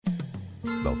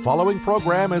The following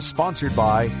program is sponsored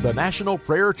by the National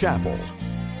Prayer Chapel.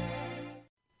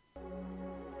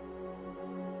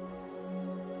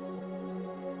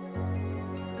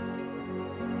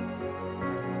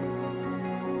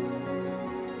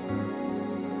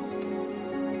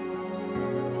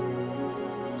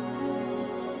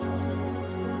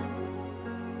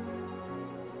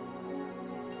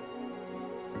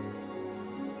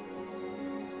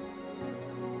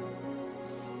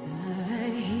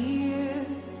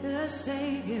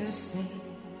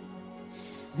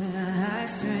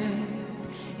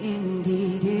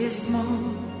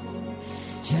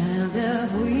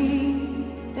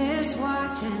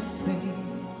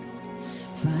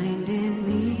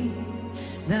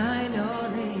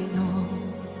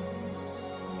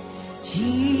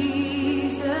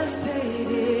 Jesus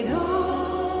paid it all.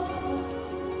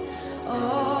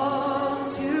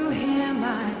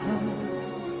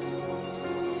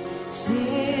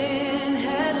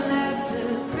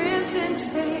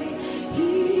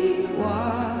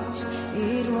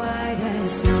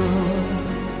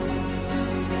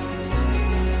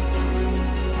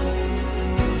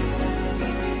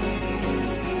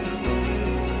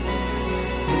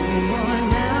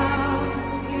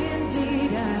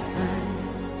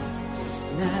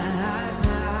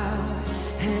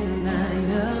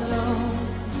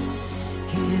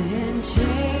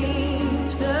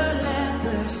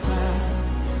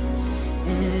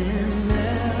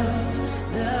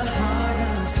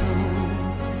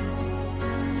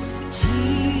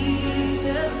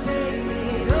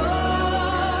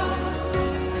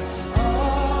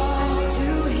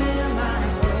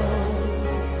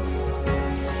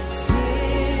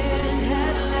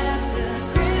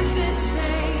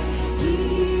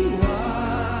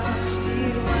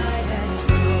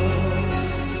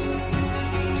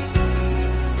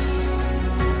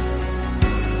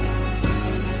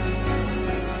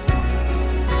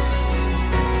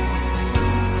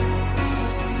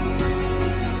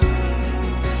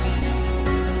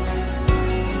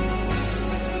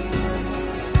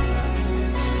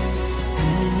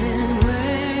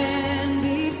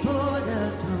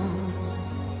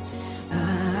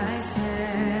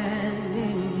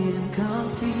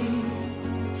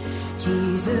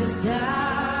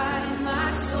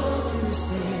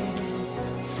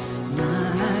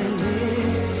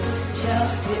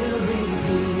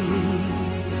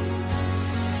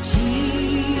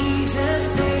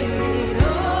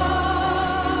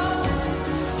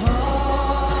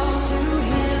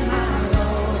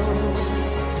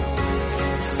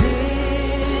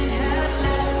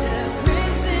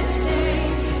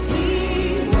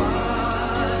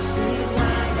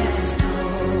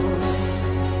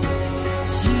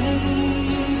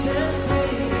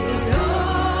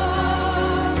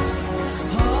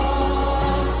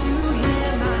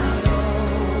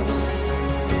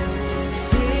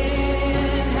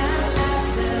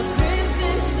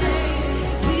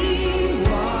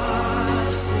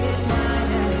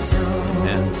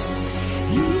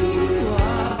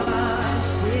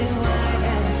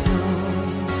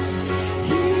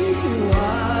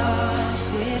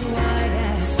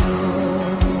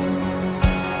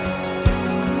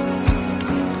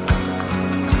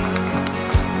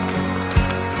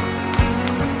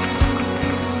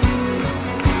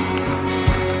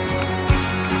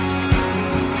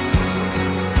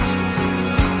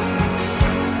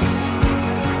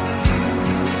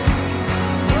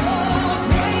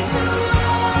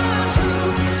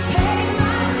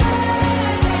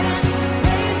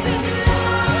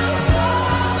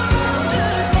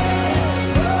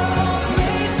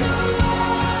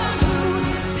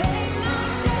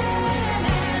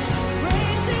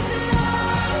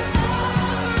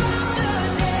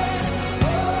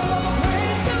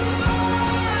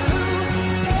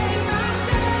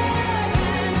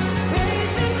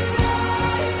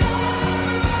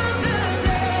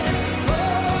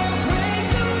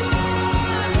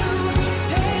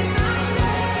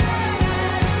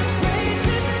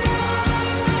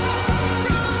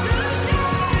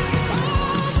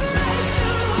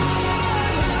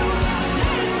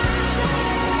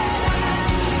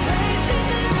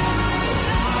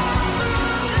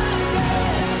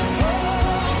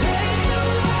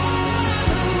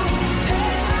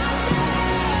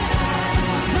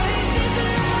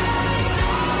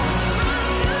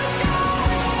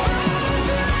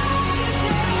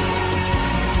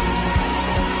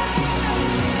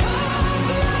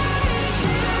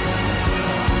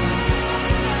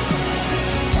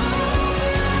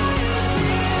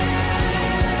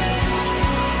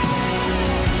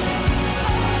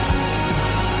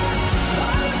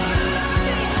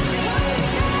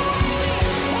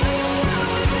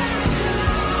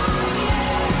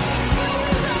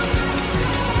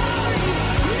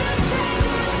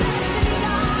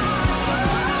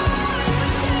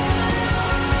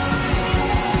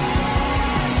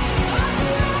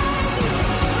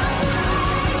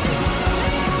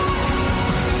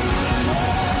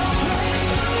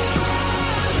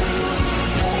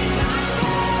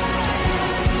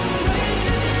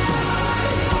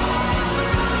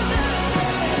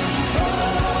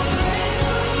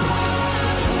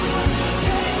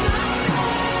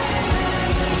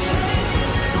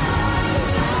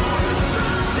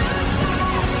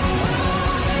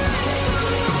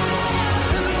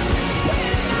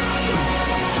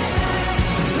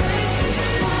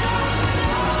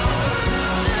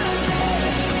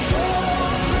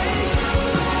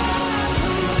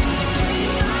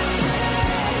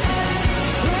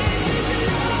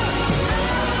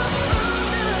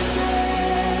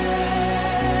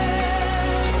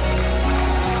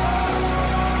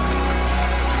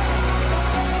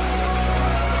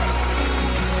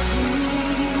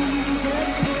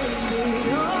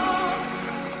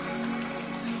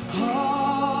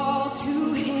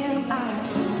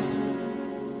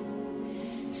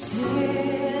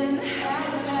 Sin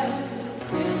had left a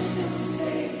crimson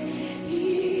stain.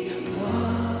 He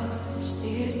washed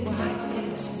it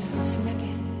white as snow. Sing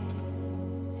again.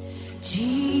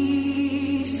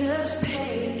 Jesus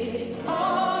paid it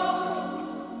all.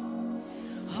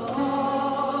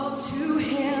 All to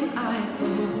him I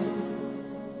owe.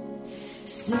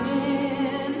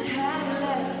 Sin had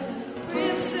left a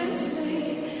crimson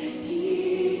stain.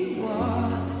 He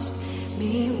washed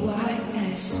me white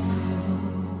as snow.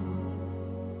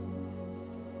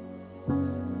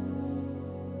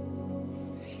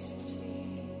 Praise you,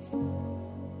 Jesus.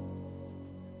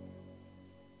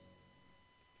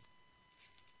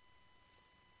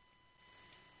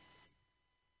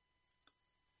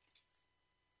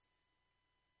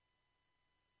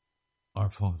 Our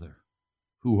Father,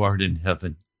 who art in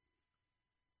heaven,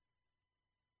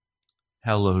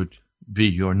 hallowed be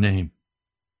your name.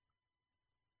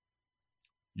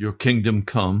 Your kingdom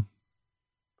come,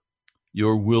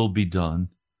 your will be done,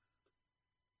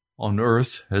 on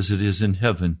earth as it is in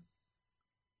heaven.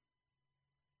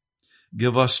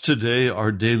 Give us today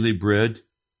our daily bread,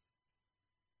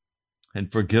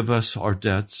 and forgive us our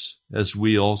debts, as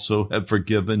we also have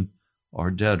forgiven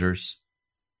our debtors.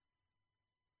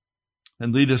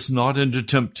 And lead us not into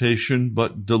temptation,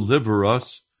 but deliver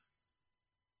us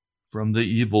from the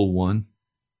evil one.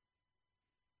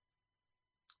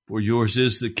 For yours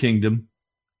is the kingdom,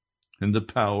 and the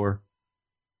power,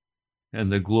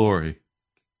 and the glory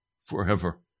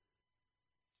forever.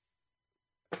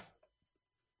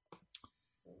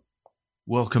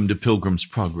 Welcome to Pilgrim's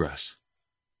Progress.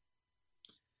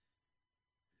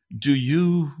 Do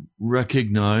you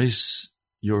recognize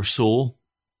your soul?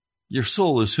 Your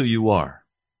soul is who you are.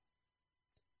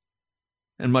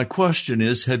 And my question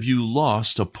is, have you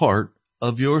lost a part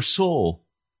of your soul?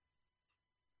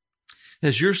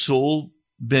 Has your soul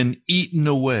been eaten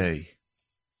away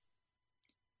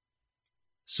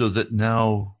so that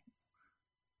now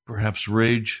perhaps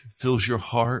rage fills your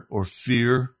heart, or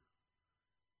fear,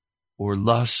 or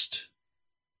lust?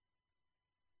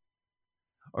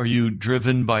 Are you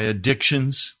driven by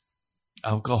addictions,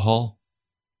 alcohol,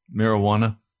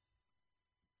 marijuana,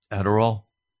 Adderall,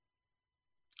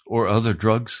 or other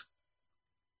drugs?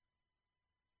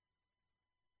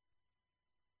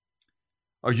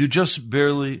 Are you just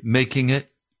barely making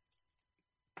it?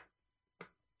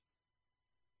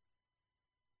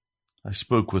 I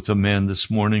spoke with a man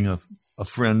this morning, a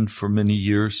friend for many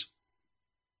years.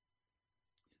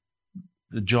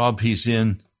 The job he's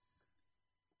in,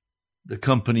 the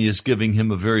company is giving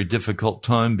him a very difficult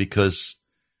time because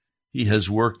he has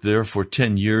worked there for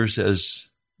 10 years as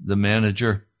the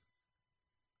manager.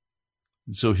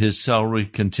 And so his salary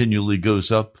continually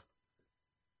goes up.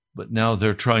 But now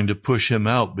they're trying to push him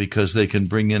out because they can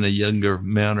bring in a younger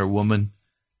man or woman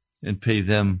and pay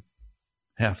them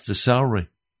half the salary.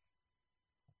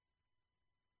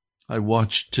 I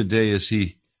watched today as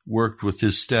he worked with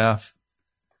his staff.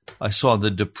 I saw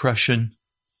the depression,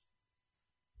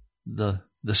 the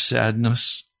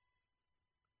sadness.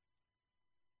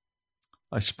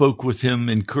 I spoke with him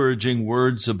encouraging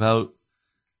words about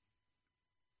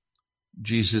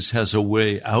Jesus has a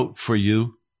way out for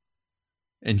you.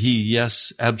 And he,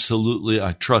 yes, absolutely,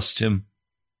 I trust him.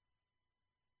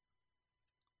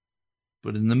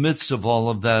 But in the midst of all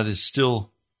of that is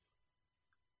still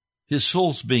his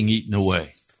soul's being eaten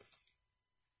away.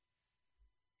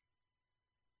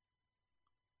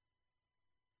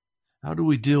 How do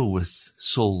we deal with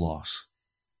soul loss?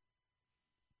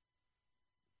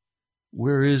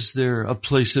 Where is there a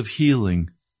place of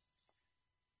healing?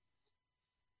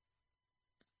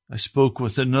 I spoke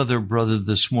with another brother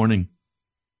this morning,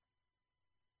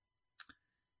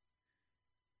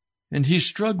 and he's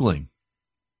struggling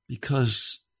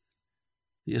because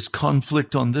he has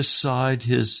conflict on this side.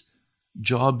 His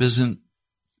job isn't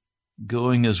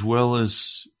going as well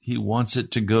as he wants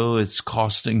it to go. It's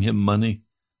costing him money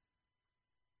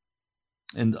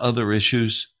and other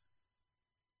issues.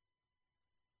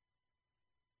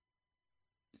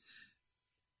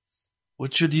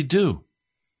 What should he do?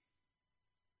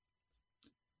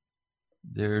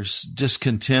 There's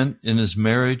discontent in his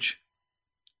marriage.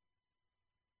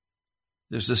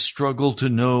 There's a struggle to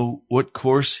know what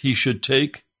course he should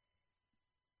take.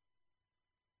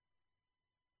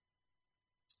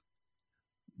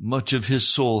 Much of his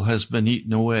soul has been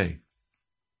eaten away.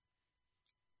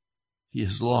 He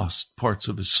has lost parts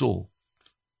of his soul.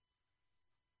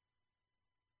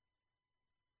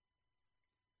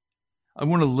 I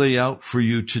want to lay out for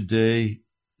you today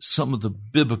some of the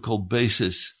biblical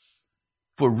basis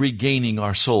for regaining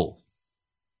our soul.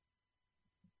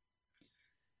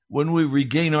 When we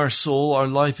regain our soul, our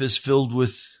life is filled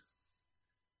with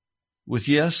with,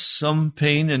 yes, some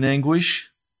pain and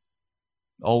anguish.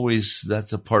 Always,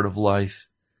 that's a part of life.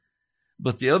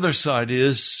 But the other side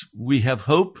is we have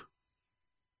hope.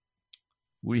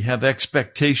 We have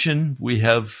expectation. We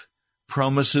have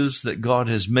promises that God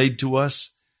has made to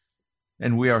us.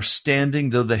 And we are standing,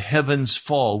 though the heavens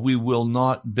fall, we will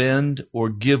not bend or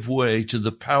give way to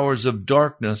the powers of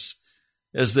darkness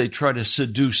as they try to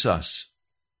seduce us.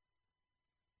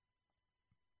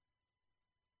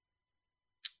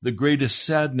 The greatest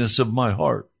sadness of my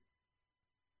heart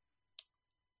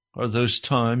are those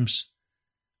times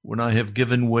when I have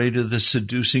given way to the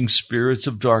seducing spirits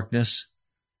of darkness,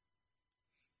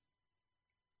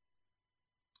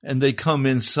 and they come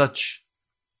in such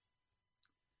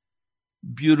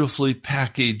beautifully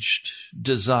packaged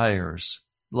desires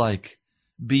like,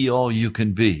 be all you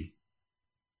can be.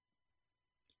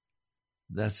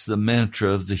 That's the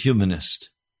mantra of the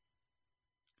humanist.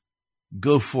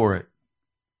 Go for it.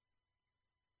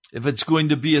 If it's going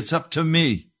to be, it's up to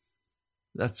me.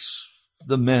 That's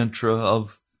the mantra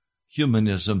of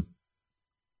humanism.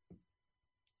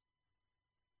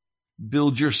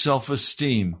 Build your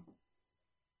self-esteem.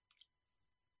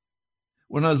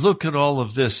 When I look at all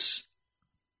of this,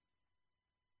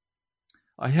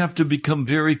 I have to become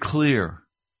very clear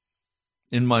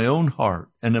in my own heart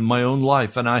and in my own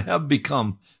life, and I have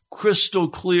become crystal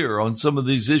clear on some of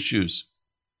these issues.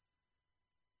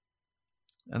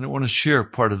 And I want to share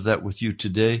part of that with you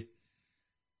today,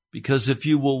 because if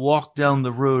you will walk down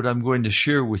the road I'm going to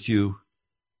share with you,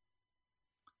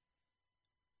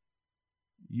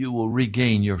 you will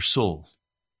regain your soul.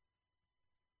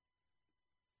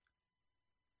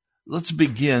 Let's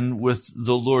begin with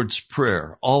the Lord's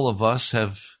Prayer. All of us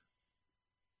have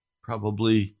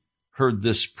probably heard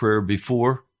this prayer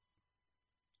before.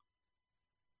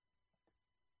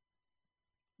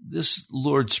 This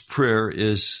Lord's Prayer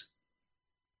is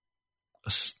a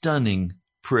stunning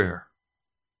prayer.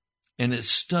 And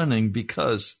it's stunning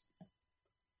because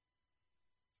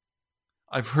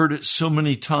I've heard it so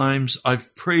many times,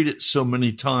 I've prayed it so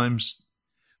many times,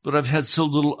 but I've had so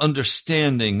little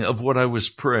understanding of what I was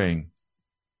praying.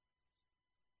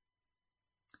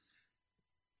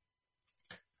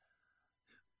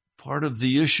 Part of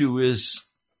the issue is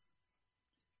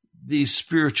these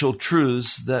spiritual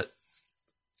truths that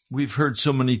we've heard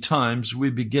so many times, we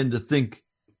begin to think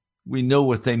we know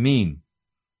what they mean.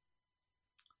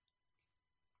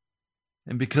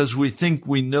 And because we think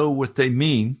we know what they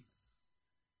mean,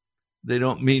 they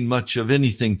don't mean much of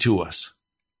anything to us.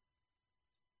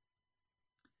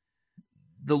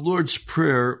 The Lord's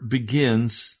Prayer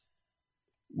begins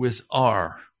with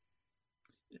R.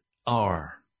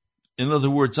 R. In other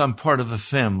words, I'm part of a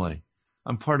family.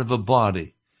 I'm part of a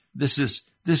body. This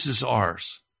is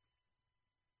ours.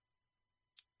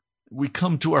 We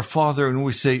come to our Father and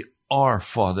we say, our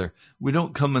Father. We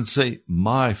don't come and say,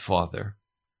 my Father.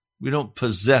 We don't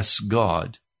possess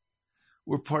God.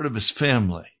 We're part of His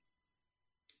family.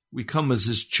 We come as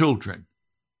His children.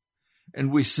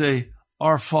 And we say,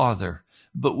 our Father.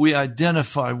 But we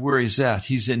identify where He's at.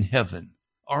 He's in heaven.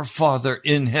 Our Father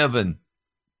in heaven.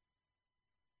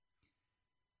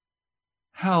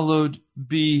 Hallowed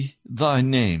be thy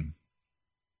name.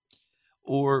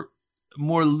 Or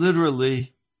more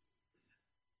literally,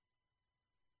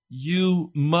 you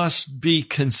must be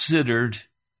considered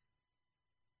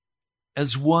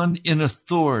as one in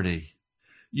authority.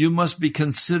 You must be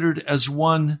considered as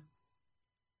one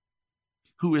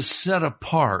who is set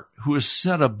apart, who is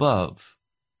set above.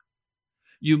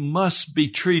 You must be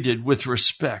treated with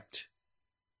respect.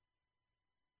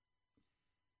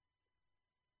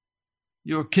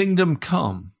 Your kingdom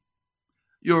come,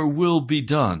 your will be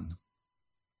done,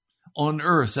 on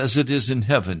earth as it is in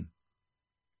heaven.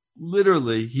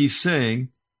 Literally, he's saying,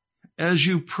 as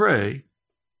you pray,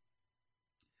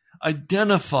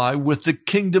 identify with the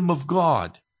kingdom of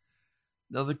God.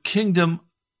 Now, the kingdom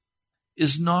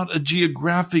is not a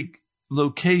geographic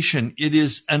location. It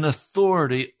is an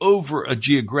authority over a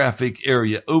geographic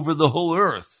area, over the whole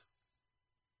earth.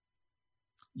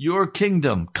 Your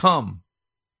kingdom come.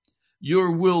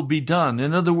 Your will be done.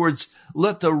 In other words,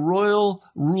 let the royal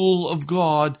rule of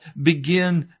God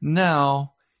begin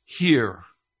now, here.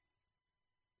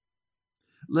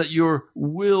 Let your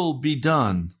will be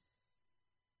done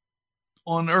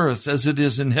on earth as it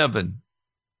is in heaven.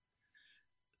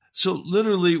 So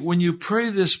literally, when you pray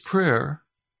this prayer,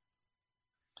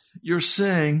 you're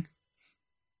saying,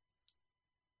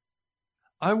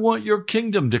 I want your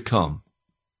kingdom to come.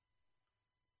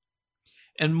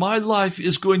 And my life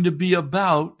is going to be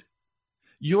about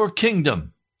your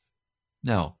kingdom.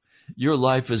 Now, your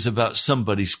life is about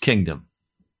somebody's kingdom.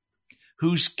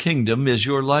 Whose kingdom is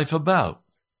your life about?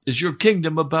 Is your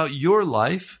kingdom about your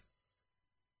life?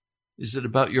 Is it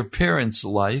about your parents'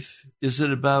 life? Is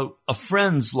it about a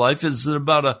friend's life? Is it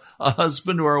about a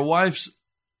husband or a wife's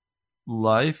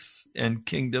life and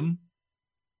kingdom?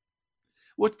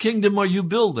 What kingdom are you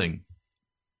building?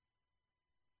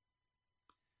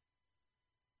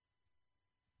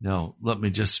 Now, let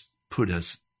me just put a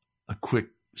quick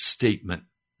statement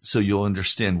so you'll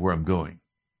understand where I'm going.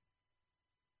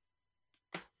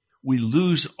 We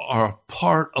lose our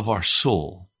part of our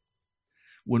soul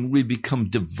when we become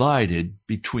divided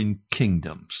between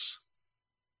kingdoms.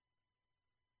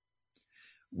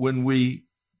 When we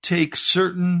take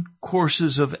certain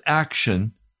courses of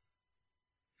action,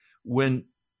 when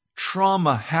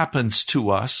trauma happens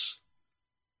to us,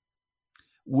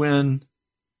 when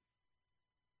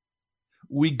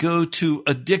we go to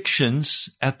addictions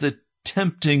at the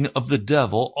tempting of the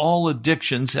devil. All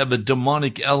addictions have a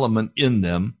demonic element in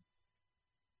them.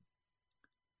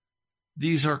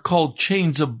 These are called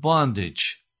chains of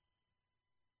bondage.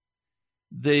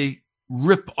 They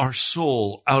rip our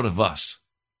soul out of us.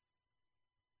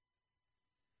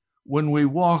 When we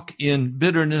walk in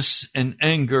bitterness and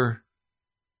anger,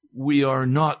 we are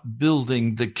not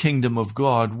building the kingdom of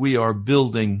God. We are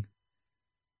building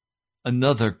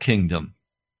another kingdom.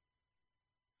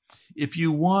 If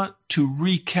you want to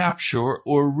recapture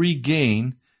or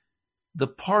regain the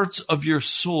parts of your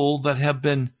soul that have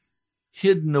been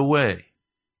hidden away,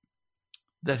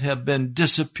 that have been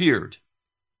disappeared,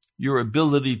 your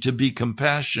ability to be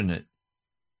compassionate,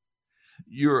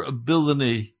 your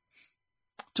ability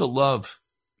to love,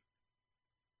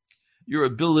 your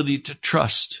ability to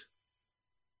trust.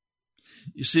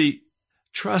 You see,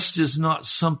 trust is not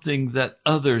something that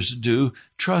others do.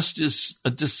 Trust is a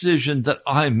decision that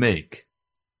I make.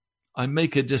 I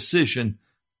make a decision.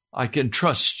 I can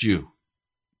trust you.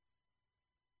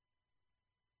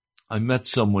 I met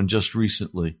someone just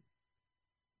recently.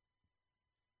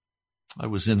 I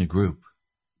was in a group.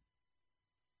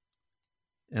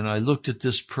 And I looked at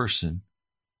this person.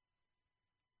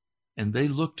 And they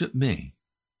looked at me.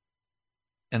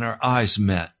 And our eyes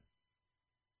met.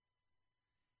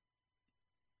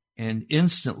 And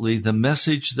instantly the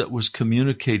message that was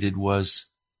communicated was,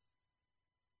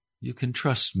 you can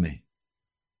trust me.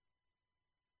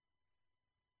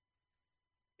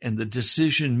 And the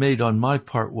decision made on my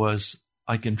part was,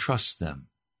 I can trust them.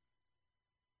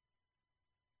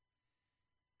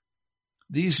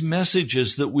 These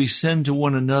messages that we send to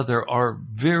one another are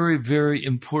very, very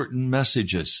important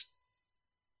messages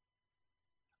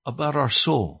about our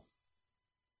soul.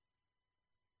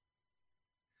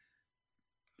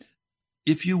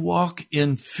 If you walk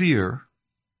in fear,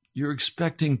 you're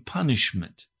expecting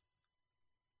punishment.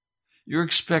 You're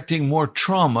expecting more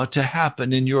trauma to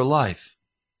happen in your life.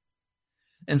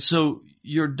 And so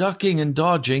you're ducking and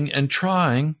dodging and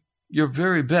trying your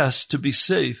very best to be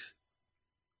safe.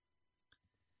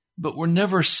 But we're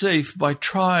never safe by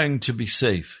trying to be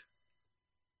safe.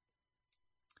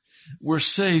 We're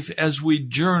safe as we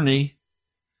journey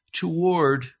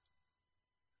toward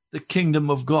the kingdom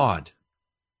of God.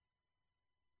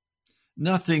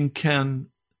 Nothing can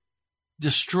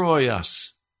destroy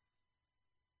us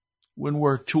when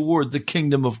we're toward the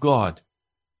kingdom of God.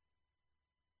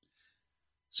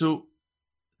 So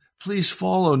please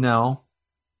follow now.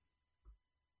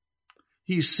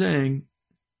 He's saying,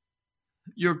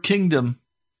 your kingdom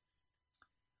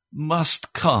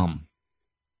must come.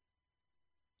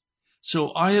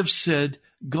 So I have said,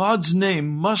 God's name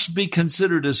must be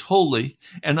considered as holy,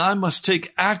 and I must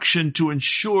take action to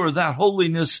ensure that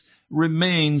holiness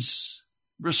remains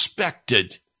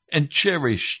respected and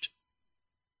cherished.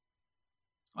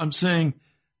 I'm saying,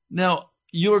 now,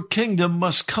 your kingdom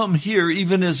must come here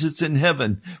even as it's in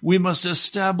heaven. We must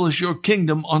establish your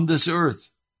kingdom on this earth.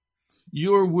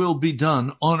 Your will be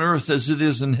done on earth as it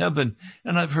is in heaven.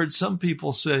 And I've heard some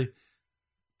people say,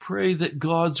 pray that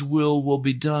God's will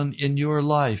be done in your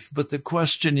life. But the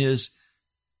question is,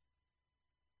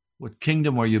 what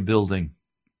kingdom are you building?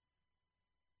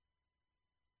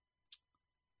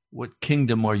 What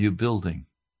kingdom are you building?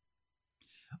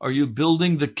 Are you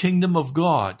building the kingdom of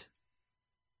God?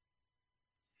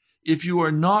 If you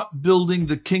are not building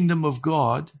the kingdom of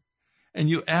God, and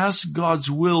you ask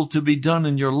God's will to be done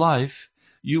in your life,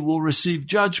 you will receive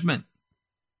judgment.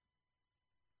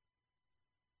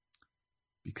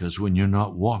 Because when you're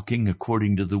not walking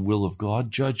according to the will of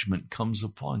God, judgment comes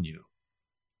upon you.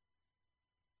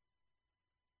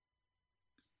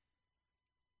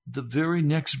 The very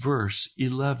next verse,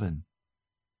 11.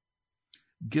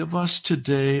 Give us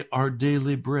today our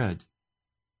daily bread.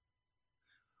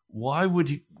 why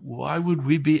would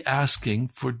we be asking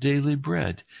for daily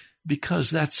bread? Because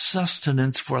that's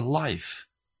sustenance for life.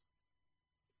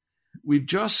 We've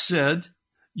just said,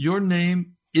 your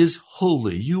name is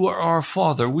holy. You are our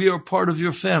Father. We are part of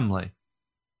your family.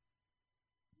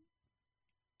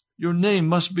 Your name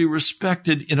must be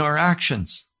respected in our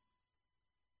actions.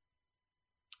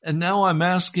 And now I'm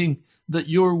asking that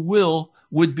your will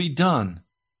would be done.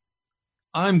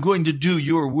 I'm going to do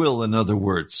your will, in other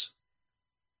words.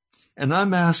 And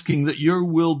I'm asking that your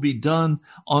will be done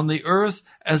on the earth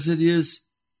as it is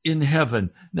in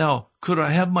heaven. Now, could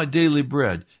I have my daily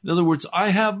bread? In other words, I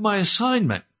have my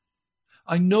assignment.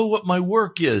 I know what my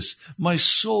work is. My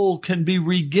soul can be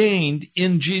regained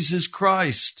in Jesus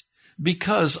Christ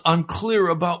because I'm clear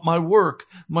about my work.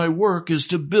 My work is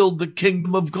to build the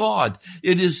kingdom of God.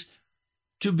 It is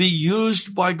to be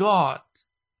used by God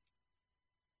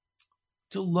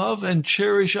to love and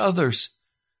cherish others,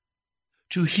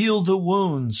 to heal the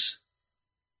wounds,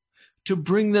 to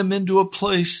bring them into a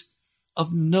place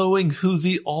of knowing who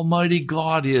the Almighty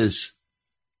God is.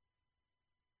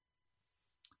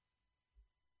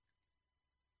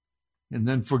 And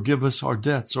then forgive us our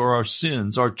debts or our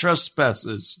sins, our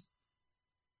trespasses,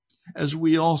 as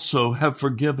we also have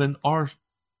forgiven our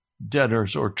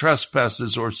debtors or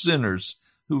trespasses or sinners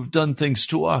who've done things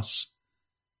to us.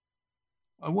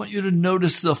 I want you to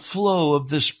notice the flow of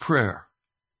this prayer.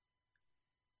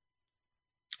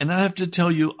 And I have to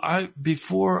tell you,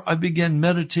 before I began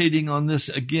meditating on this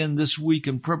again this week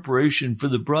in preparation for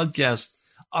the broadcast,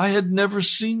 I had never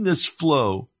seen this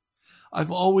flow.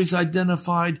 I've always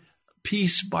identified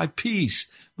piece by piece,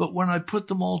 but when I put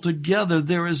them all together,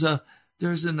 there's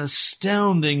an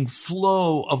astounding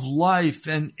flow of life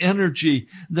and energy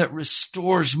that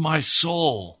restores my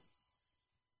soul.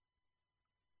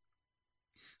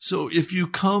 So if you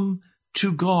come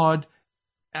to God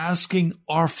asking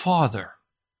our Father,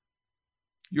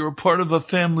 you're a part of a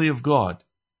family of God.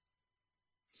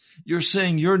 You're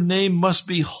saying your name must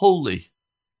be holy.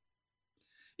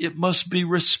 It must be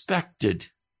respected.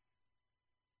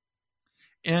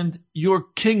 And your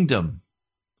kingdom,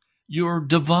 your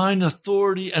divine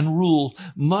authority and rule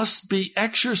must be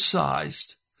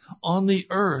exercised on the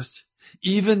earth,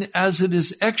 even as it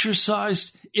is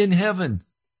exercised in heaven.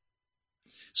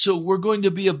 So we're going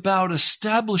to be about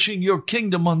establishing your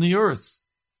kingdom on the earth.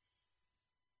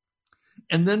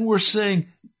 And then we're saying,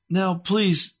 now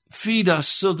please feed us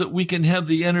so that we can have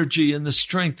the energy and the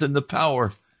strength and the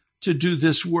power to do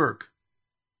this work.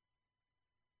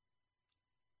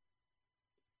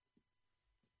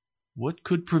 What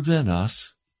could prevent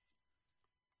us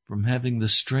from having the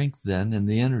strength then and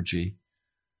the energy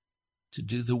to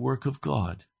do the work of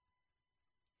God?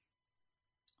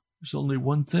 There's only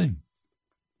one thing: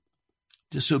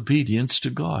 disobedience to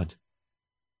God,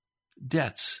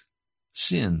 debts,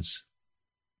 sins,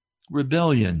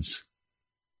 rebellions,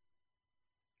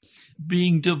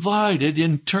 being divided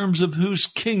in terms of whose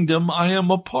kingdom I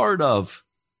am a part of.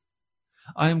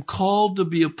 I am called to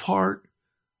be a part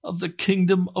of the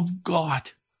kingdom of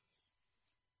God.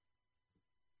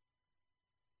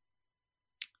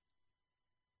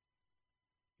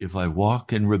 If I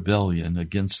walk in rebellion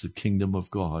against the kingdom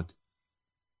of God,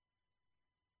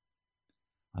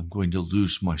 I'm going to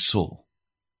lose my soul.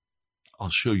 I'll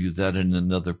show you that in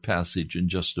another passage in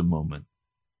just a moment.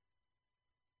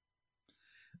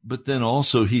 But then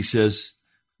also he says,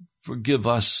 forgive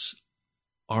us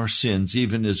our sins,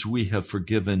 even as we have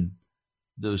forgiven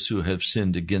those who have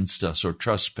sinned against us or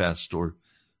trespassed or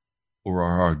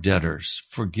are our debtors.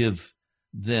 Forgive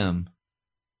them.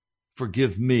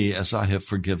 Forgive me as I have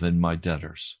forgiven my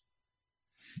debtors.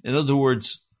 In other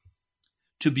words,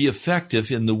 to be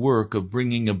effective in the work of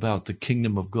bringing about the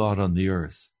kingdom of God on the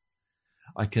earth,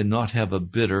 I cannot have a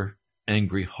bitter,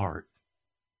 angry heart.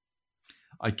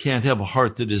 I can't have a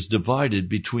heart that is divided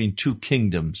between two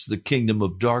kingdoms, the kingdom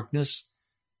of darkness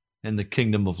and the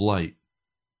kingdom of light.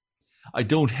 I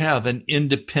don't have an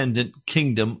independent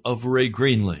kingdom of Ray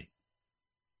Greenley.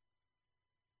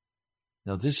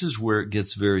 Now, this is where it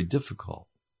gets very difficult,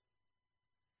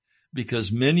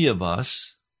 because many of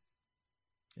us,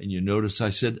 and you notice I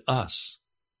said us,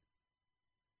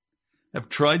 have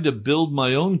tried to build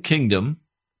my own kingdom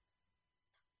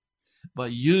by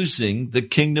using the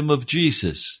kingdom of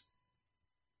Jesus.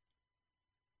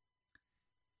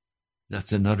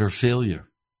 That's an utter failure.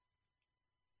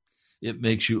 It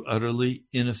makes you utterly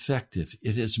ineffective.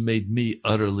 It has made me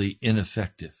utterly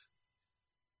ineffective.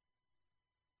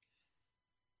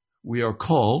 We are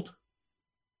called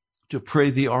to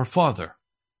pray the Our Father.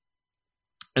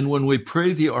 And when we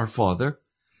pray the Our Father,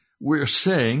 we're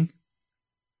saying,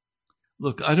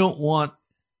 look, I don't want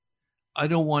I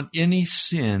don't want any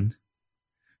sin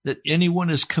that anyone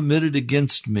has committed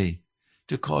against me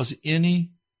to cause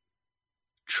any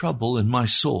trouble in my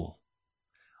soul.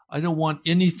 I don't want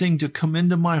anything to come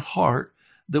into my heart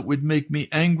that would make me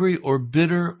angry or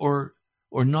bitter or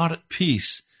not at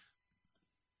peace.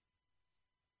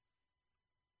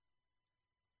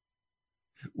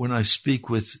 When I speak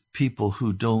with people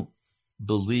who don't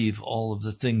believe all of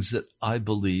the things that I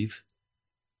believe,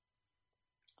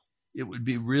 it would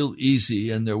be real easy,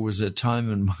 and there was a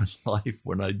time in my life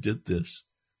when I did this,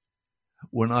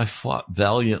 when I fought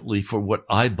valiantly for what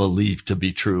I believed to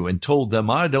be true and told them,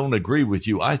 I don't agree with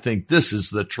you, I think this is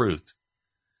the truth.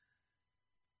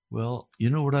 Well, you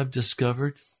know what I've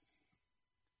discovered?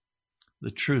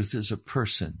 The truth is a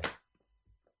person.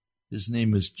 His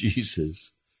name is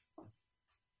Jesus.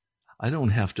 I don't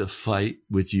have to fight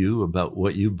with you about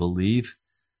what you believe.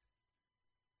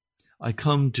 I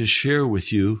come to share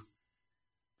with you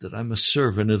that I'm a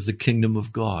servant of the kingdom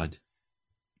of God.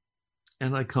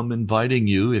 And I come inviting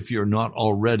you, if you're not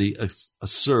already a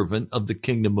servant of the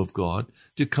kingdom of God,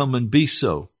 to come and be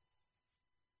so.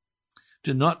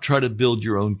 To not try to build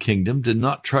your own kingdom, to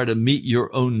not try to meet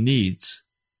your own needs,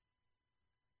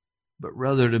 but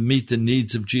rather to meet the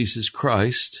needs of Jesus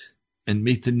Christ and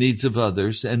meet the needs of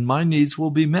others, and my needs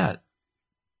will be met.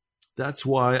 That's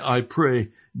why I pray,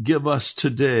 give us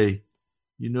today.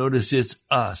 You notice it's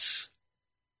us,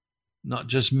 not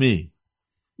just me.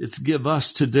 It's give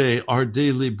us today our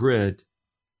daily bread.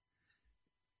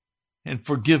 And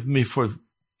forgive me for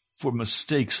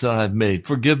mistakes that I've made.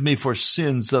 Forgive me for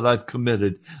sins that I've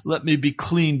committed. Let me be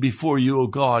clean before you, O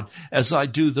God, as I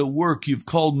do the work you've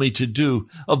called me to do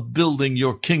of building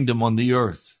your kingdom on the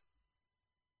earth.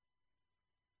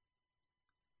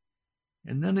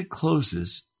 And then it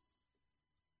closes,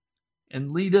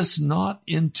 and lead us not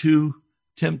into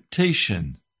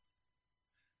temptation.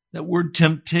 That word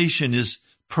temptation is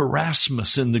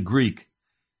parasmus in the Greek,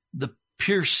 the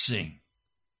piercing.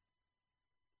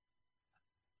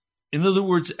 In other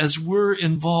words, as we're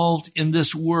involved in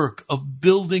this work of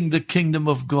building the kingdom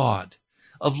of God,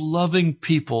 of loving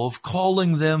people, of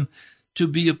calling them to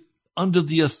be under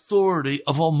the authority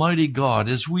of Almighty God,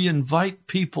 as we invite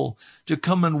people to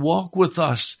come and walk with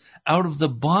us out of the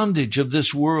bondage of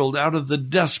this world, out of the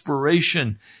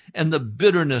desperation and the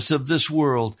bitterness of this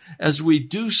world, as we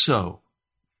do so,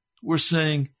 we're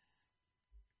saying,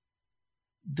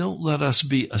 don't let us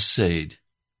be assayed.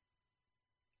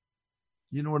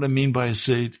 You know what I mean by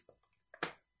assayed?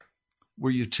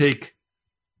 Where you take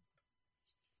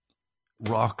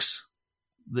rocks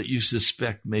that you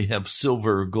suspect may have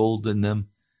silver or gold in them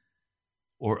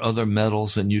or other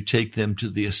metals, and you take them to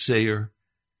the assayer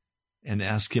and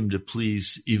ask him to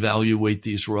please evaluate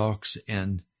these rocks,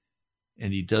 and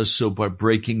he does so by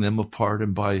breaking them apart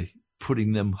and by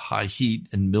putting them high heat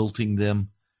and melting them.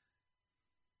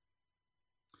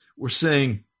 We're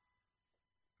saying,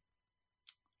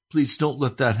 please don't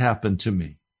let that happen to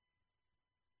me.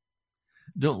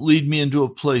 Don't lead me into a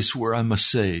place where I'm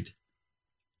assayed,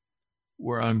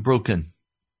 where I'm broken,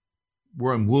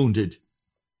 where I'm wounded.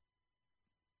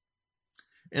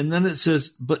 And then it says,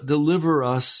 but deliver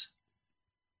us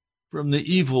from the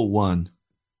evil one.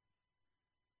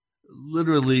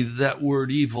 Literally, that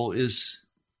word evil is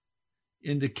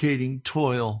indicating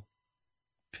toil,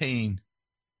 pain,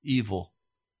 evil.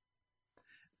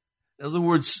 In other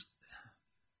words,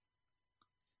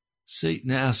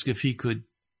 Satan asked if he could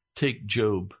take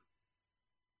Job.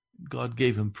 God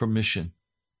gave him permission,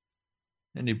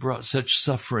 and he brought such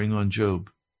suffering on Job.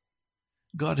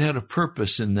 God had a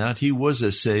purpose in that. He was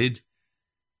assayed,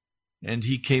 and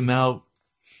he came out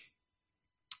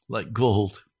like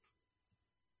gold.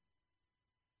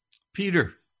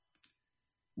 Peter,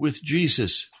 with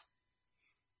Jesus,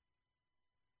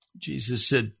 Jesus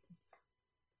said,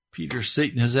 Peter,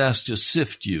 Satan has asked to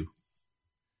sift you.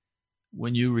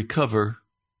 When you recover,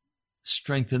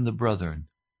 strengthen the brethren.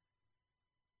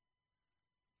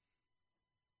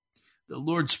 The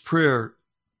Lord's Prayer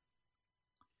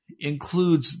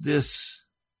includes this: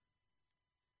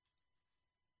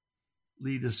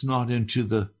 lead us not into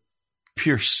the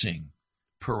piercing,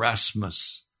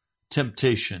 parasmus,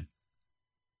 temptation,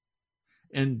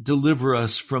 and deliver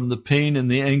us from the pain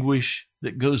and the anguish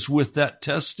that goes with that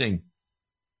testing.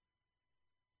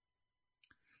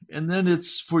 And then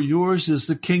it's, for yours is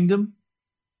the kingdom,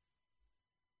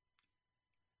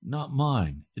 not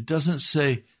mine. It doesn't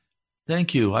say,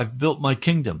 thank you, I've built my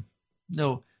kingdom.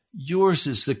 No, yours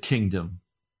is the kingdom.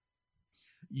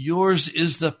 Yours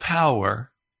is the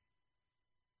power,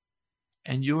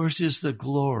 and yours is the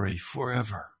glory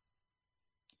forever.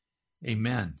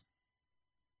 Amen.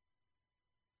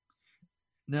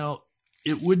 Now,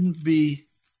 it wouldn't be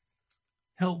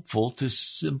helpful to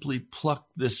simply pluck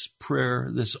this prayer,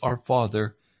 this Our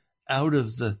Father, out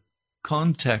of the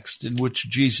context in which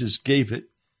Jesus gave it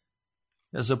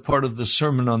as a part of the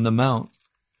Sermon on the Mount.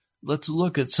 Let's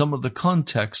look at some of the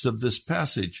context of this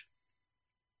passage.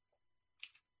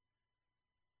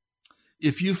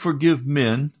 If you forgive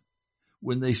men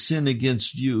when they sin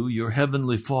against you, your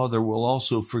heavenly Father will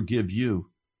also forgive you.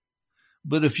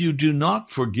 But if you do not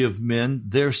forgive men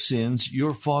their sins,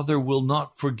 your Father will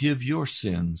not forgive your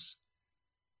sins.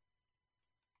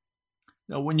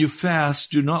 Now, when you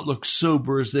fast, do not look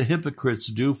sober as the hypocrites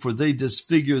do, for they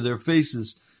disfigure their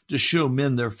faces to show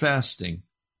men they're fasting.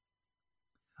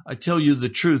 I tell you the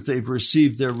truth, they've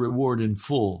received their reward in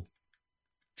full.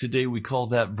 Today we call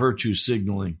that virtue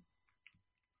signaling.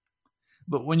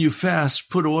 But when you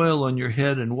fast, put oil on your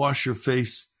head and wash your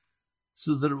face,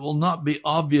 so that it will not be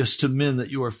obvious to men that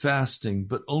you are fasting,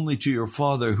 but only to your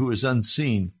Father who is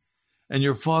unseen. And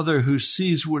your Father who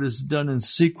sees what is done in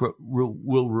secret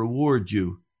will reward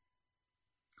you.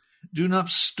 Do not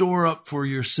store up for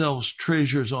yourselves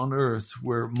treasures on earth,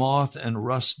 where moth and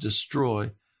rust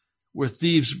destroy, where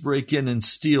thieves break in and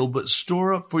steal, but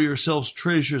store up for yourselves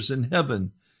treasures in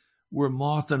heaven, where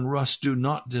moth and rust do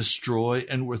not destroy,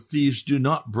 and where thieves do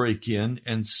not break in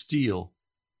and steal.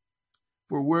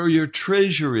 For where your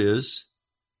treasure is,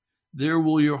 there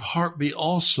will your heart be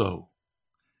also.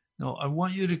 Now, I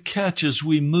want you to catch as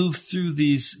we move through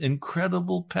these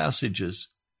incredible passages,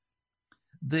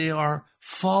 they are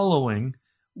following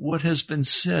what has been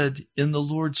said in the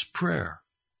Lord's Prayer.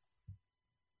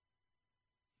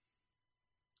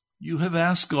 You have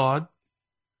asked God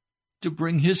to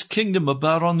bring His kingdom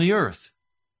about on the earth.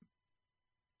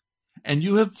 And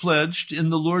you have pledged in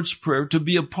the Lord's Prayer to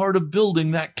be a part of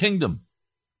building that kingdom.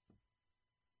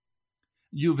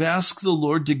 You've asked the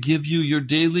Lord to give you your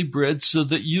daily bread so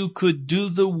that you could do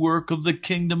the work of the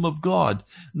kingdom of God,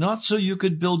 not so you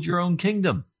could build your own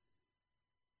kingdom.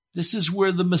 This is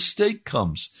where the mistake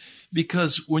comes,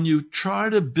 because when you try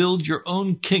to build your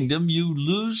own kingdom, you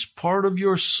lose part of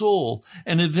your soul,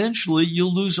 and eventually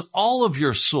you'll lose all of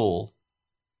your soul.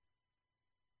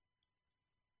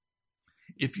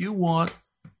 If you want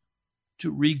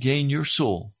to regain your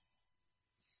soul,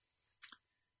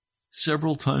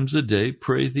 several times a day,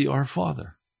 pray the Our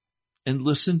Father and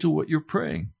listen to what you're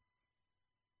praying.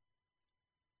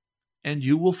 And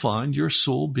you will find your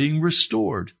soul being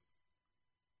restored.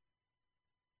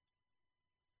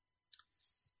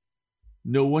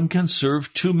 No one can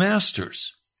serve two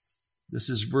masters. This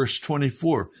is verse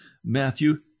 24.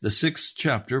 Matthew, the 6th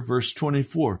chapter, verse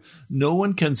 24. No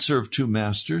one can serve two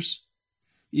masters.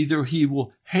 Either he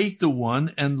will hate the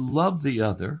one and love the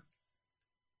other,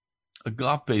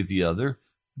 agape the other,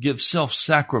 give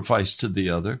self-sacrifice to the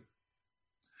other,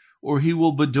 or he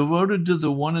will be devoted to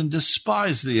the one and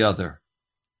despise the other.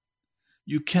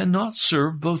 You cannot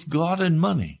serve both God and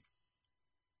money.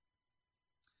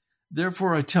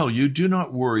 Therefore, I tell you, do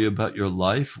not worry about your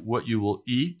life, what you will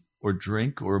eat or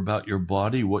drink, or about your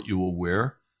body, what you will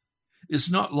wear. Is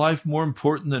not life more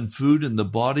important than food, and the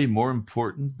body more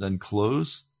important than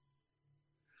clothes?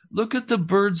 Look at the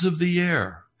birds of the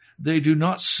air. They do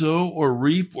not sow or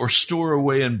reap or store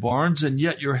away in barns, and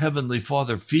yet your heavenly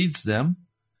Father feeds them.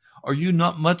 Are you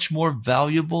not much more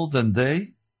valuable than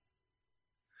they?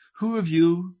 Who of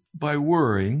you, by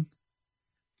worrying,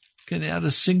 can add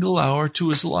a single hour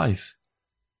to his life?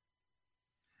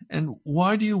 And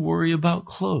why do you worry about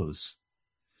clothes?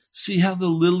 See how the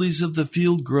lilies of the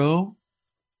field grow?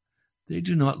 They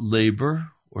do not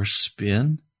labor or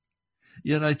spin.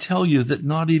 Yet I tell you that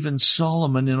not even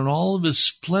Solomon in all of his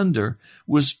splendor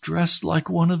was dressed like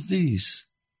one of these.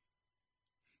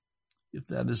 If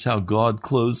that is how God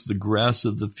clothes the grass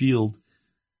of the field,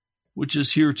 which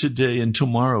is here today and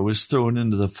tomorrow is thrown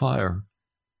into the fire,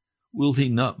 will he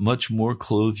not much more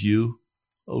clothe you,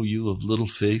 O you of little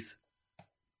faith?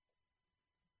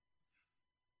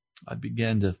 I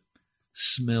began to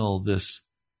smell this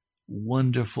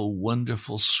wonderful,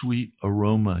 wonderful, sweet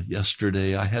aroma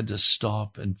yesterday. I had to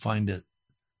stop and find it,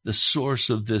 the source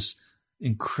of this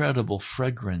incredible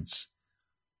fragrance.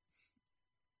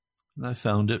 And I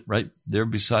found it right there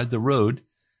beside the road.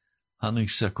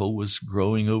 Honeysuckle was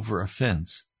growing over a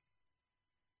fence.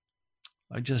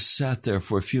 I just sat there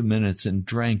for a few minutes and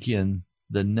drank in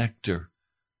the nectar,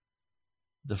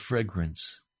 the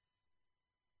fragrance.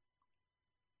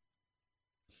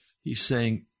 He's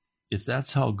saying, if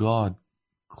that's how God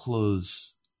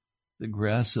clothes the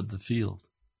grass of the field,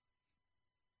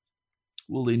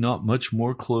 will he not much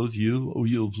more clothe you, O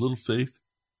you of little faith?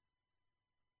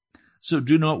 So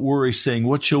do not worry, saying,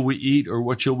 what shall we eat, or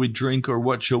what shall we drink, or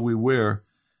what shall we wear?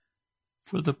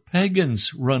 For the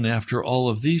pagans run after all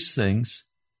of these things,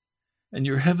 and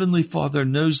your heavenly Father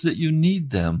knows that you need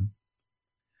them.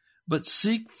 But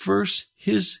seek first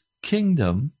his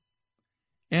kingdom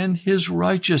and his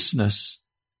righteousness,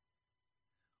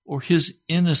 or his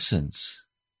innocence,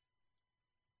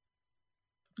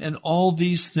 and all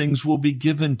these things will be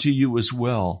given to you as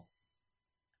well.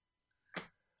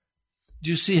 Do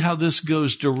you see how this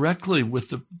goes directly with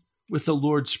the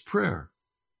Lord's Prayer?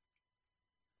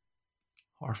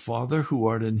 Our Father who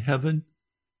art in heaven,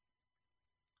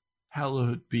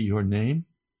 hallowed be your name.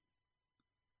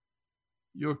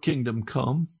 Your kingdom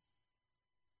come.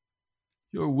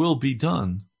 Your will be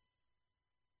done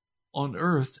on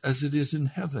earth as it is in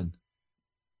heaven.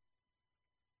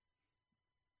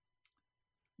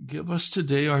 Give us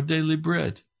today our daily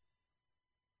bread.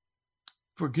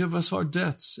 Forgive us our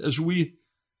debts, as we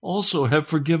also have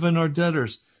forgiven our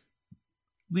debtors.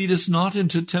 Lead us not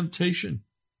into temptation.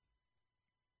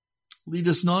 Lead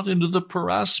us not into the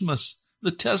parasmus,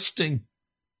 the testing.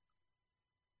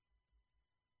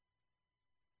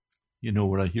 You know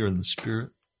what I hear in the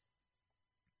Spirit?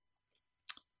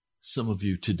 Some of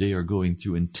you today are going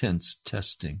through intense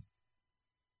testing.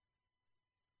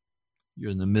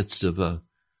 You're in the midst of a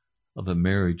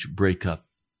marriage breakup,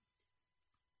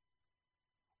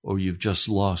 or you've just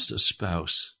lost a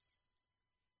spouse,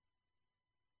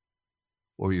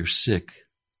 or you're sick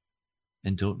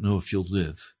and don't know if you'll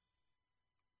live,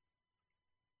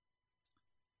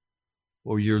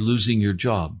 or you're losing your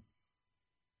job,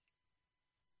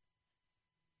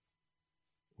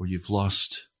 or you've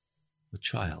lost a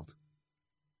child,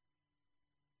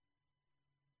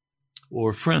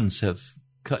 or friends have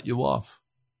cut you off,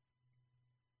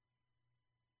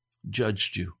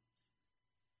 judged you.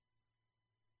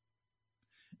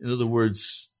 In other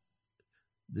words,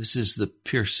 this is the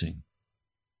piercing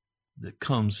that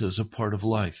comes as a part of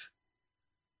life.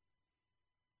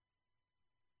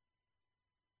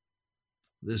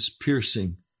 This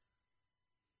piercing,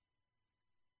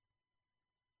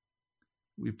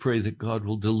 we pray that God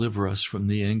will deliver us from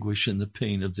the anguish and the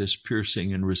pain of this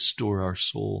piercing and restore our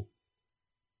soul.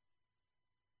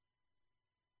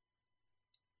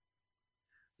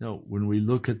 Now, when we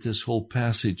look at this whole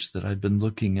passage that I've been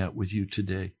looking at with you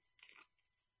today,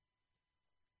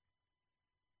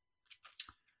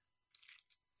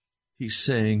 he's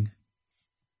saying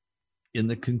in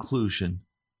the conclusion,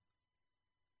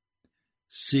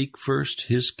 seek first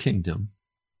his kingdom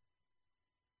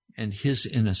and his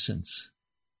innocence,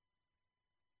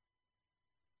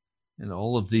 and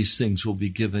all of these things will be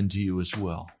given to you as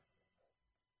well.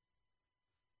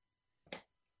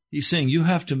 He's saying you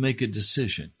have to make a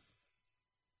decision.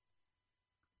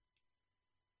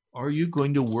 Are you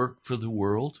going to work for the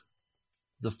world,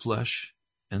 the flesh,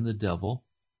 and the devil?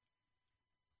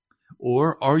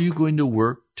 Or are you going to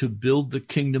work to build the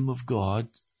kingdom of God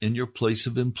in your place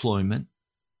of employment,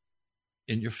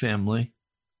 in your family,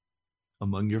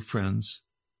 among your friends?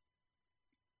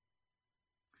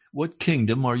 What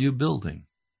kingdom are you building?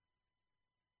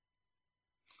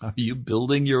 Are you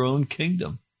building your own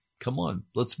kingdom? Come on,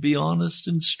 let's be honest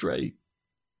and straight.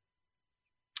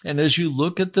 And as you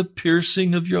look at the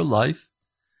piercing of your life,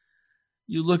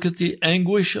 you look at the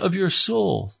anguish of your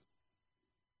soul.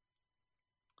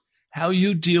 How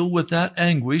you deal with that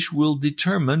anguish will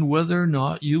determine whether or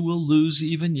not you will lose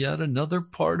even yet another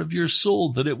part of your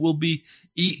soul, that it will be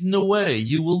eaten away.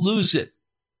 You will lose it.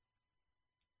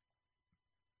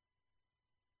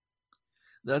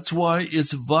 That's why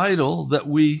it's vital that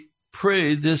we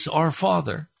pray this Our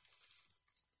Father,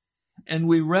 and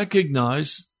we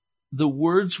recognize the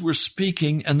words we're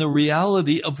speaking and the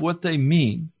reality of what they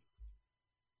mean.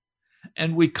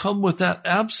 And we come with that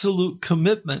absolute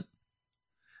commitment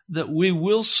that we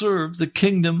will serve the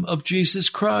kingdom of Jesus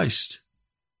Christ.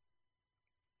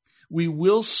 We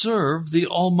will serve the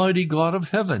Almighty God of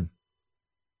heaven.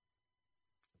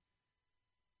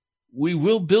 We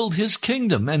will build his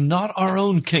kingdom and not our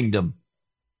own kingdom.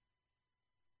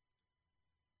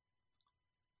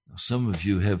 Now, some of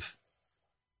you have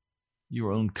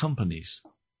your own companies.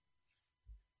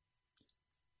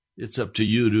 It's up to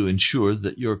you to ensure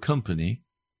that your company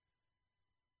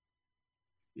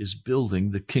is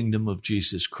building the kingdom of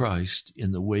Jesus Christ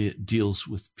in the way it deals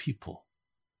with people,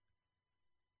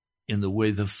 in the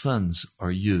way the funds are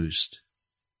used,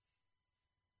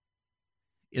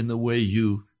 in the way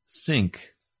you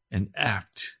think and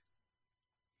act.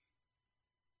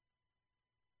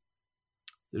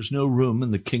 There's no room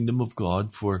in the kingdom of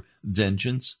God for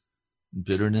vengeance,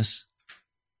 bitterness,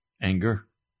 anger,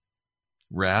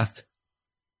 wrath,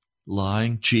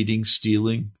 lying, cheating,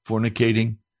 stealing,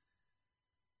 fornicating.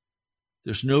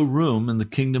 There's no room in the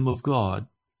kingdom of God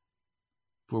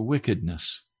for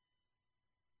wickedness.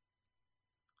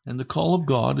 And the call of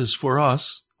God is for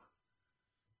us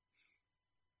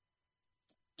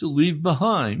to leave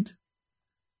behind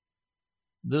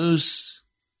those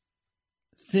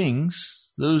things,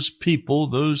 those people,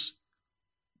 those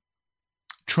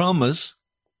traumas,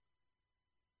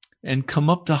 and come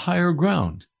up to higher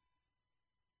ground.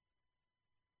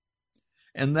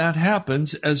 And that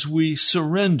happens as we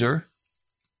surrender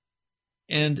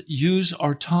and use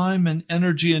our time and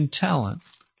energy and talent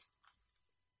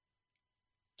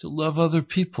to love other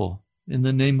people in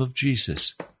the name of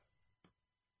Jesus,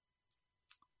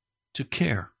 to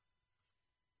care.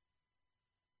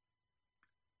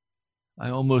 I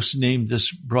almost named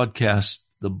this broadcast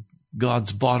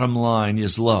God's bottom line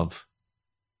is love.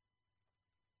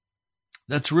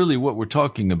 That's really what we're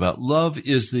talking about. Love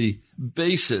is the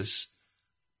basis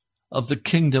of the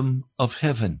kingdom of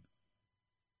heaven.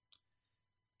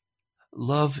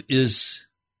 Love is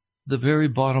the very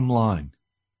bottom line.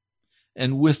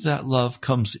 And with that love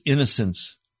comes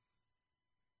innocence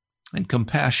and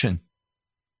compassion,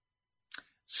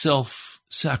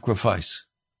 self-sacrifice.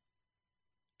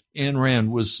 Ayn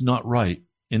Rand was not right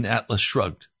in Atlas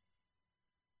Shrugged.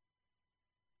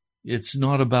 It's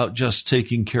not about just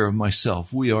taking care of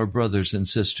myself. We are brothers and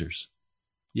sisters.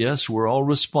 Yes, we're all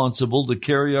responsible to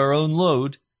carry our own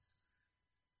load,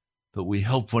 but we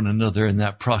help one another in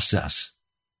that process.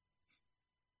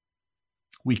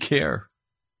 We care.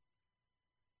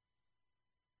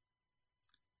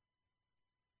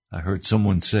 I heard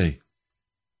someone say,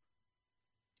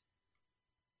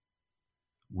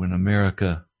 when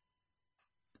America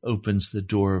opens the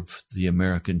door of the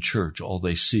American church, all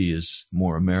they see is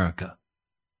more America.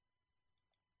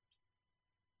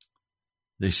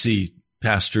 They see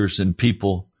pastors and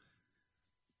people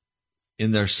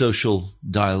in their social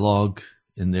dialogue,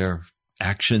 in their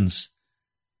actions,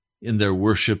 in their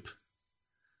worship,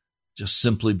 just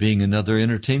simply being another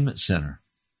entertainment center.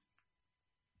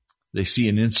 They see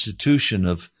an institution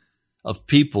of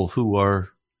people who are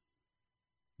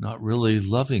not really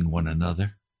loving one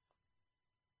another.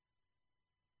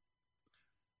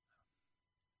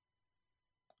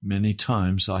 Many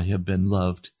times I have been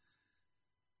loved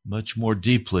much more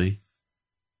deeply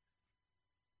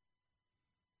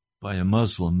by a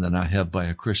Muslim than I have by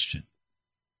a Christian.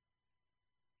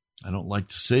 I don't like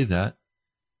to say that.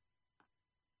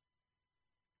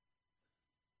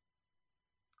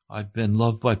 I've been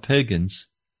loved by pagans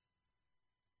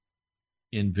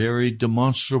in very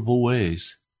demonstrable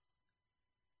ways,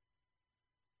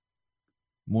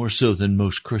 more so than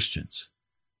most Christians.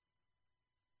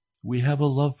 We have a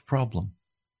love problem.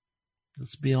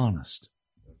 Let's be honest.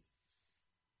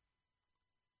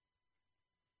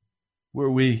 Where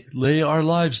we lay our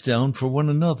lives down for one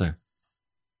another.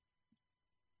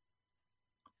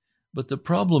 But the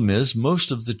problem is, most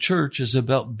of the church is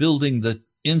about building the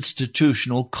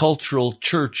institutional, cultural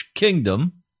church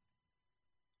kingdom,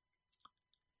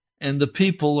 and the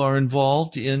people are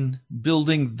involved in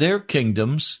building their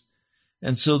kingdoms,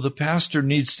 and so the pastor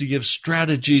needs to give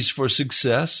strategies for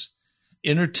success,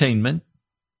 entertainment,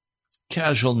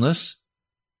 casualness,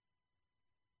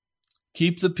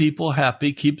 keep the people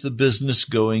happy, keep the business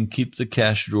going, keep the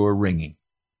cash drawer ringing.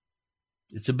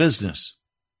 It's a business.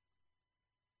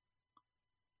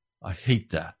 I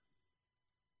hate that.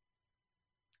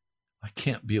 I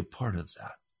can't be a part of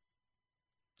that.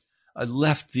 I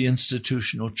left the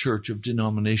institutional church of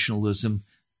denominationalism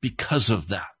because of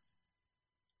that.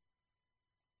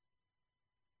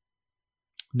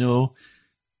 No,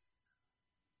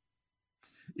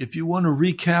 if you want to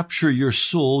recapture your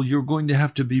soul, you're going to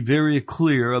have to be very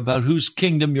clear about whose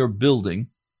kingdom you're building.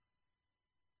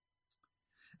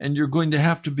 And you're going to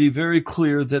have to be very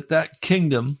clear that that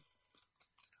kingdom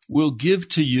will give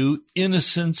to you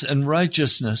innocence and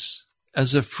righteousness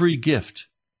as a free gift.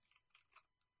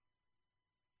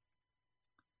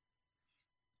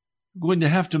 You're going to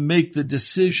have to make the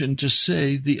decision to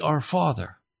say the Our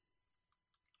Father.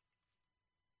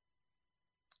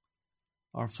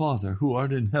 Our Father, who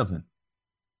art in heaven,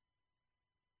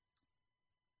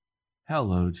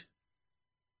 hallowed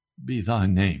be thy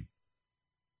name.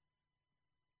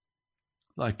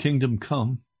 Thy kingdom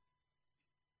come,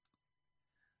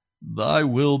 thy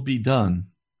will be done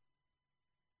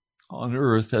on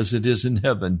earth as it is in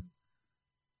heaven.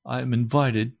 I am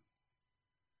invited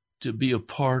to be a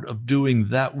part of doing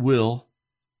that will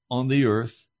on the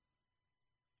earth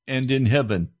and in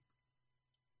heaven.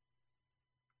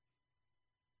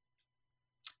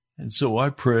 And so I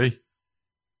pray,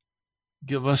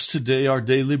 give us today our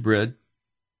daily bread.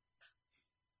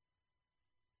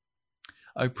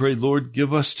 I pray, Lord,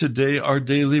 give us today our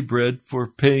daily bread for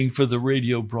paying for the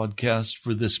radio broadcast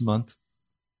for this month.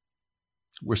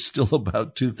 We're still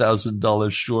about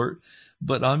 $2,000 short,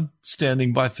 but I'm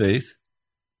standing by faith,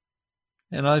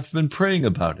 and I've been praying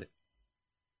about it.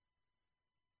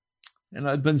 And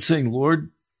I've been saying,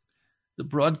 Lord, the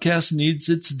broadcast needs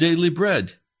its daily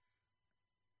bread.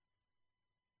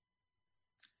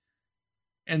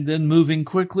 And then moving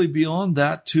quickly beyond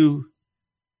that to,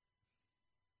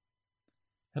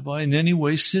 have I in any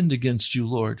way sinned against you,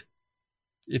 Lord?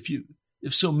 If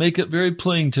so, make it very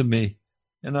plain to me,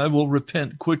 and I will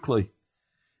repent quickly.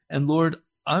 And Lord,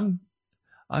 I'm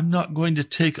not going to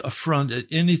take affront at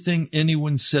anything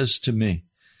anyone says to me.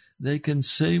 They can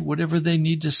say whatever they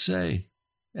need to say,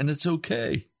 and it's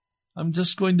okay. I'm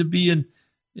just going to be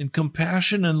in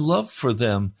compassion and love for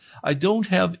them. I don't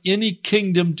have any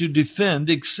kingdom to defend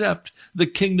except the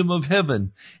kingdom of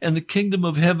heaven. And the kingdom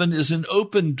of heaven is an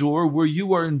open door where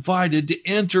you are invited to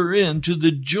enter into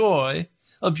the joy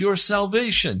of your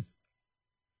salvation.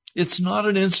 It's not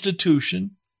an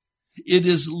institution. It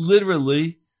is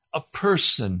literally a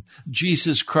person,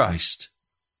 Jesus Christ.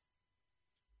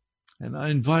 And I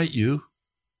invite you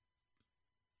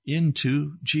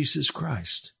into Jesus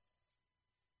Christ.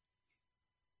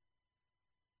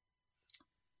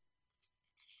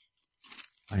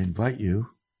 I invite you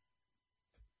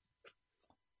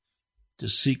to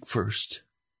seek first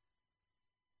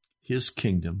His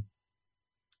kingdom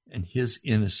and His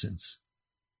innocence,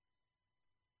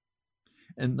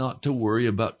 and not to worry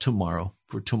about tomorrow,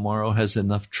 for tomorrow has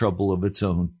enough trouble of its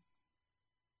own.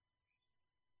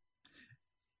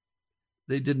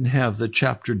 They didn't have the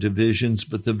chapter divisions,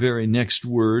 but the very next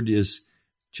word is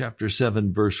chapter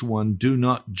 7, verse 1. Do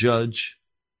not judge.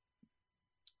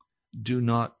 Do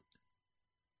not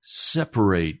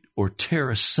separate or tear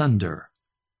asunder,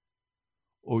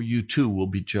 or you too will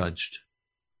be judged.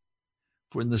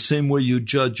 For in the same way you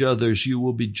judge others, you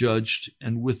will be judged,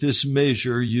 and with this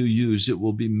measure you use, it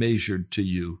will be measured to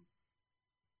you.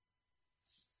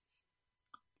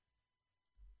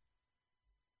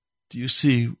 Do you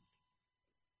see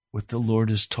what the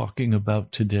Lord is talking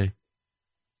about today?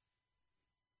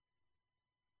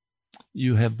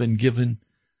 You have been given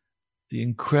the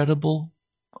incredible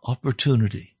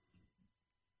opportunity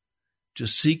to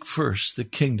seek first the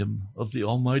kingdom of the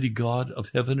Almighty God of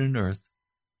heaven and earth.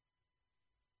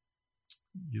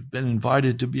 You've been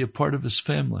invited to be a part of His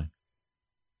family,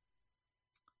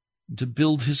 to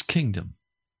build His kingdom,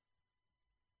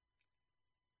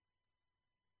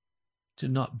 to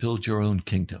not build your own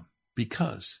kingdom.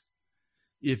 Because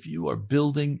if you are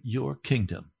building your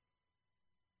kingdom,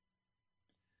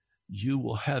 you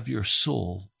will have your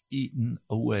soul eaten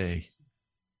away.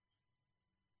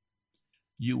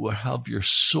 You will have your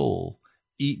soul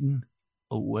eaten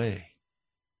away.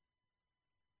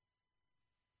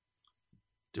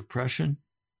 Depression,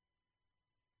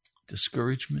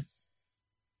 discouragement,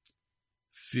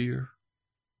 fear,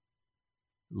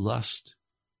 lust,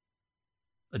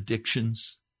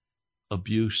 addictions,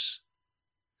 abuse.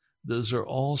 Those are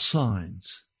all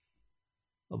signs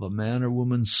of a man or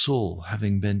woman's soul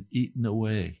having been eaten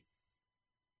away.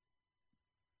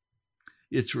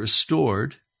 It's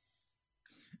restored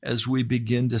as we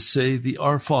begin to say the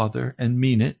Our Father and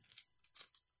mean it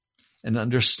and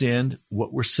understand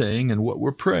what we're saying and what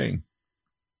we're praying.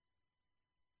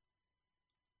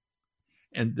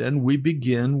 And then we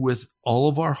begin with all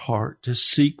of our heart to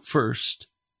seek first,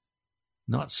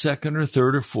 not second or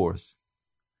third or fourth,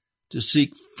 to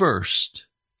seek first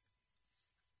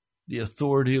the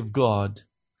authority of God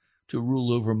to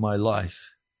rule over my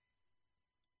life.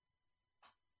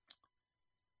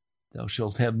 Thou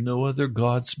shalt have no other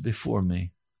gods before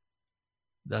me.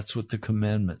 That's what the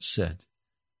commandment said.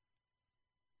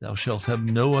 Thou shalt have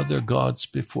no other gods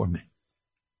before me.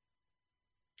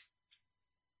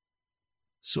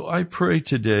 So I pray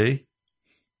today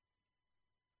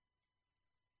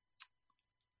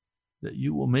that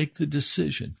you will make the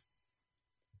decision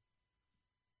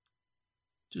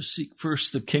to seek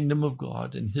first the kingdom of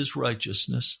God and His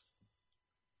righteousness,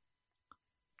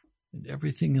 and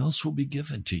everything else will be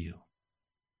given to you.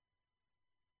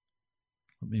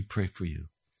 Let me pray for you.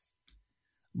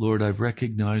 Lord, I've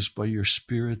recognized by your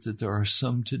Spirit that there are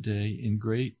some today in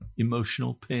great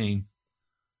emotional pain.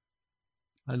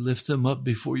 I lift them up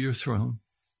before your throne.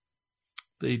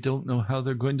 They don't know how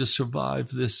they're going to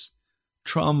survive this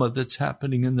trauma that's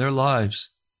happening in their lives.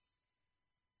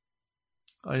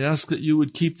 I ask that you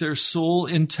would keep their soul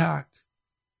intact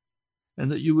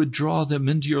and that you would draw them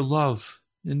into your love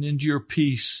and into your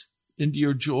peace, into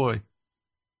your joy.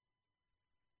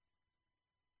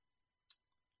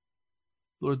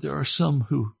 Lord, there are some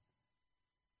who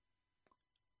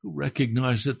who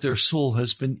recognize that their soul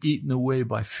has been eaten away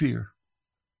by fear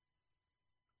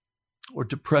or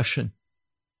depression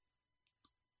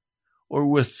or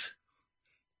with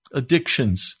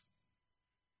addictions.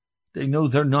 They know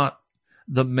they're not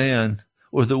the man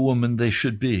or the woman they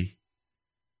should be.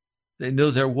 They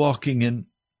know they're walking in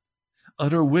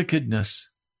utter wickedness.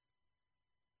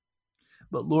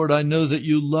 But Lord, I know that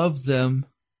you love them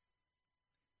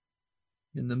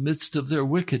in the midst of their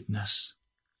wickedness,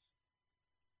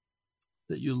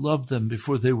 that you loved them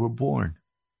before they were born,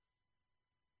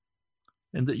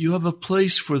 and that you have a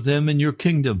place for them in your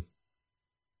kingdom.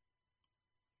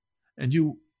 And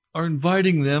you are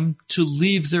inviting them to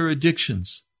leave their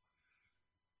addictions,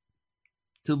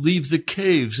 to leave the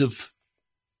caves of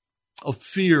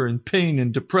fear and pain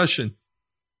and depression,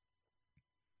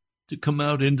 to come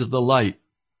out into the light,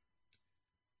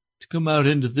 to come out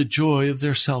into the joy of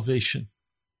their salvation.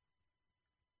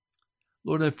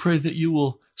 Lord, I pray that you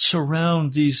will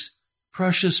surround these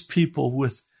precious people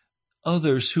with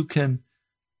others who can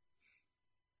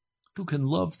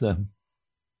love them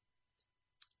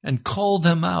and call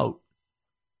them out,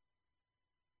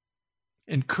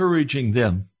 encouraging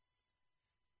them,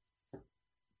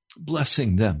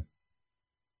 blessing them.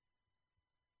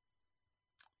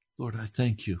 Lord, I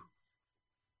thank you.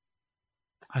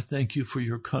 I thank you for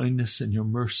your kindness and your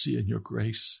mercy and your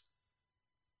grace.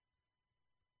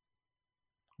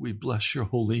 We bless your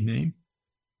holy name.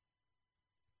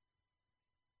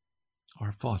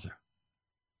 Our Father,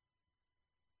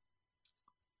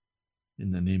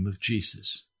 in the name of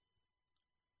Jesus,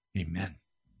 amen.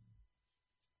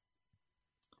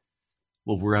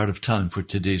 Well, we're out of time for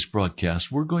today's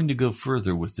broadcast. We're going to go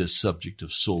further with this subject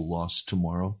of soul loss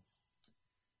tomorrow.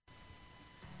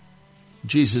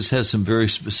 Jesus has some very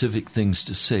specific things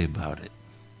to say about it.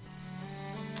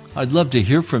 I'd love to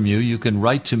hear from you. You can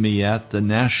write to me at the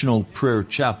National Prayer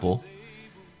Chapel,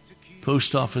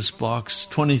 Post Office Box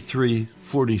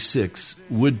 2346,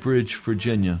 Woodbridge,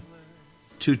 Virginia,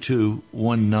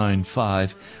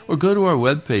 22195, or go to our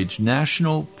webpage,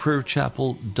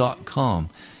 nationalprayerchapel.com.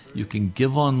 You can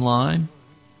give online,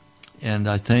 and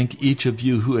I thank each of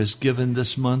you who has given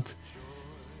this month.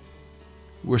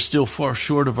 We're still far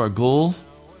short of our goal.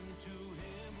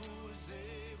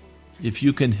 If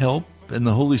you can help and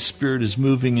the Holy Spirit is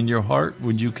moving in your heart,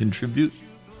 would you contribute?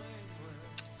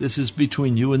 This is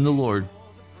between you and the Lord.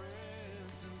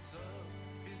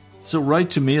 So write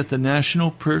to me at the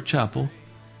National Prayer Chapel,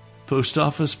 Post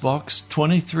Office Box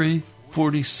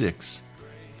 2346,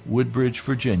 Woodbridge,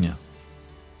 Virginia,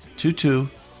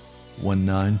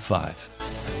 22195.